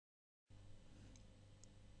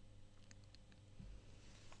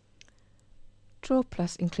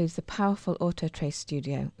DrawPlus includes the powerful AutoTrace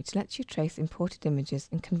Studio, which lets you trace imported images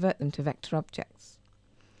and convert them to vector objects.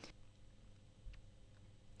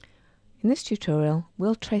 In this tutorial,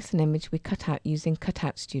 we'll trace an image we cut out using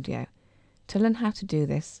Cutout Studio. To learn how to do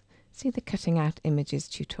this, see the Cutting Out Images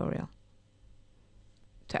tutorial.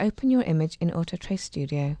 To open your image in AutoTrace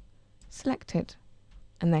Studio, select it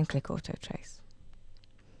and then click AutoTrace.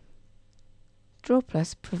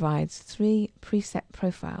 DrawPlus provides 3 preset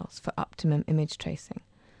profiles for optimum image tracing: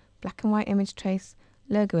 black and white image trace,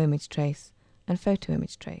 logo image trace, and photo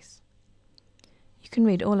image trace. You can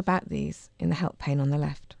read all about these in the help pane on the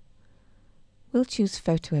left. We'll choose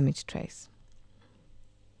photo image trace.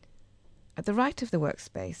 At the right of the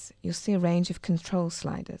workspace, you'll see a range of control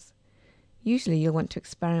sliders. Usually you'll want to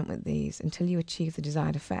experiment with these until you achieve the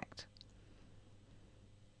desired effect.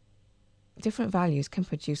 Different values can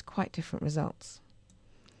produce quite different results.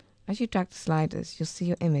 As you drag the sliders, you'll see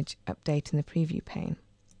your image update in the preview pane.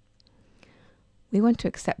 We want to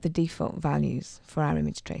accept the default values for our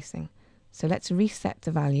image tracing, so let's reset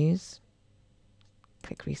the values.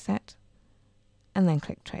 Click Reset, and then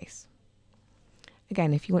click Trace.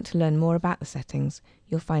 Again, if you want to learn more about the settings,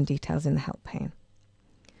 you'll find details in the help pane.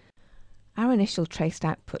 Our initial traced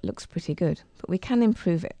output looks pretty good, but we can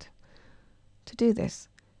improve it. To do this,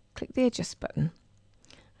 click the Adjust button.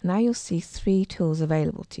 Now you'll see 3 tools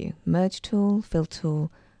available to you: Merge Tool, Fill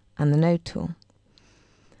Tool, and the Node Tool.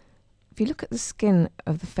 If you look at the skin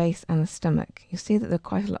of the face and the stomach, you'll see that there are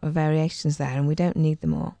quite a lot of variations there, and we don't need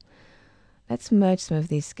them all. Let's merge some of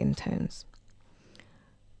these skin tones.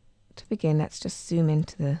 To begin, let's just zoom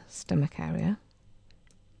into the stomach area.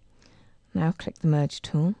 Now click the Merge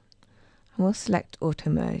tool, and we'll select Auto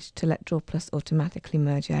Merge to let DrawPlus automatically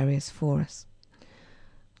merge areas for us.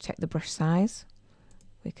 Check the brush size.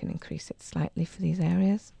 We can increase it slightly for these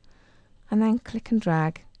areas, and then click and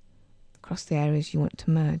drag across the areas you want to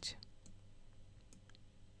merge.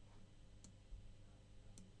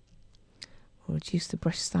 We'll reduce the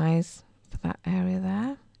brush size for that area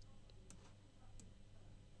there.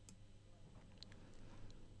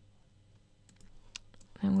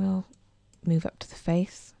 And we'll move up to the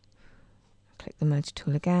face, click the Merge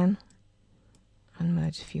tool again, and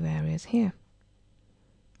merge a few areas here.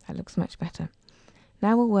 That looks much better.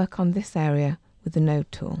 Now we'll work on this area with the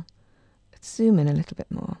Node tool. Let's zoom in a little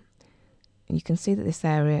bit more. And you can see that this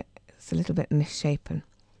area is a little bit misshapen.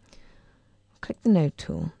 Click the Node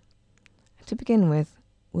tool. And to begin with,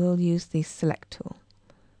 we'll use the Select tool.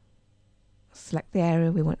 Select the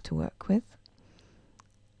area we want to work with.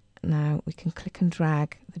 Now we can click and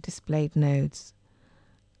drag the displayed nodes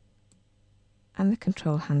and the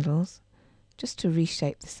control handles just to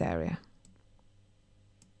reshape this area.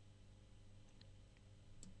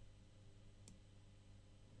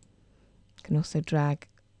 You can also drag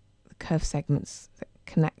the curve segments that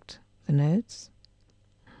connect the nodes.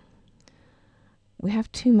 We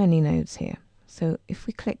have too many nodes here, so if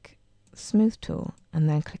we click the Smooth tool and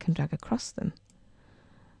then click and drag across them,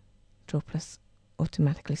 DrawPlus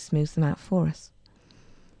automatically smooths them out for us.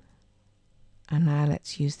 And now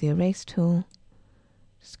let's use the Erase tool.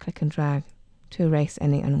 Just click and drag to erase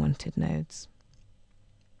any unwanted nodes.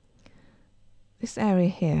 This area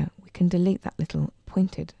here, we can delete that little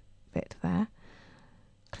pointed bit there.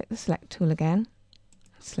 Click the Select tool again,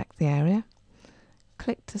 select the area,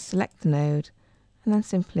 click to select the node, and then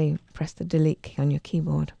simply press the Delete key on your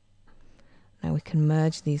keyboard. Now we can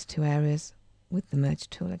merge these 2 areas with the Merge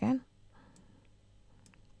tool again.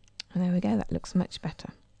 And there we go, that looks much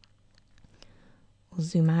better. We'll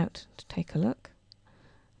zoom out to take a look.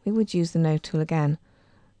 We would use the Node tool again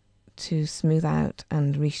to smooth out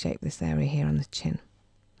and reshape this area here on the chin.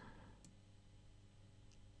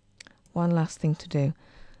 One last thing to do.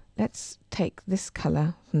 Let's take this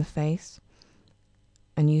colour from the face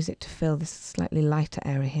and use it to fill this slightly lighter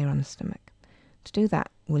area here on the stomach. To do that,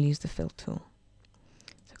 we'll use the Fill tool.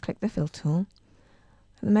 So click the Fill tool.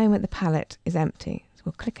 At the moment the palette is empty, so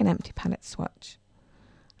we'll click an empty palette swatch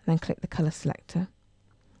and then click the colour selector.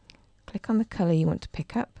 Click on the colour you want to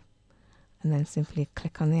pick up and then simply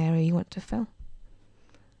click on the area you want to fill.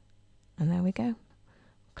 And there we go.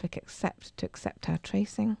 Click Accept to accept our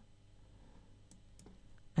tracing.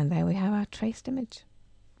 And there we have our traced image.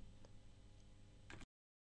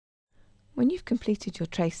 When you've completed your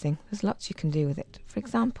tracing, there's lots you can do with it. For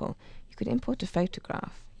example, you could import a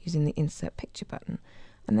photograph using the Insert Picture button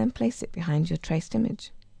and then place it behind your traced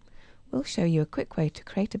image. We'll show you a quick way to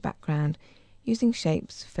create a background using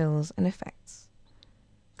shapes, fills and effects.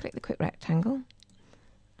 Click the quick rectangle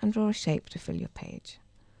and draw a shape to fill your page.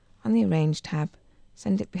 On the Arrange tab,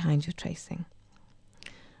 send it behind your tracing.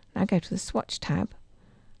 Now go to the Swatch tab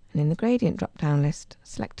And in the gradient drop-down list,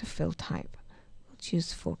 select a fill type. We'll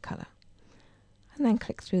choose full color. And then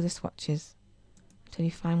click through the swatches until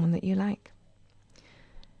you find one that you like.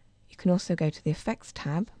 You can also go to the Effects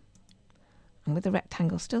tab, and with the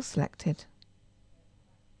rectangle still selected,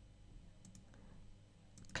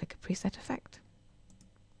 click a preset effect.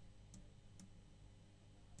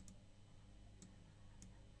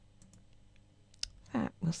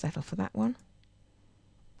 We'll settle for that one.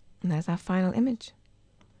 And there's our final image.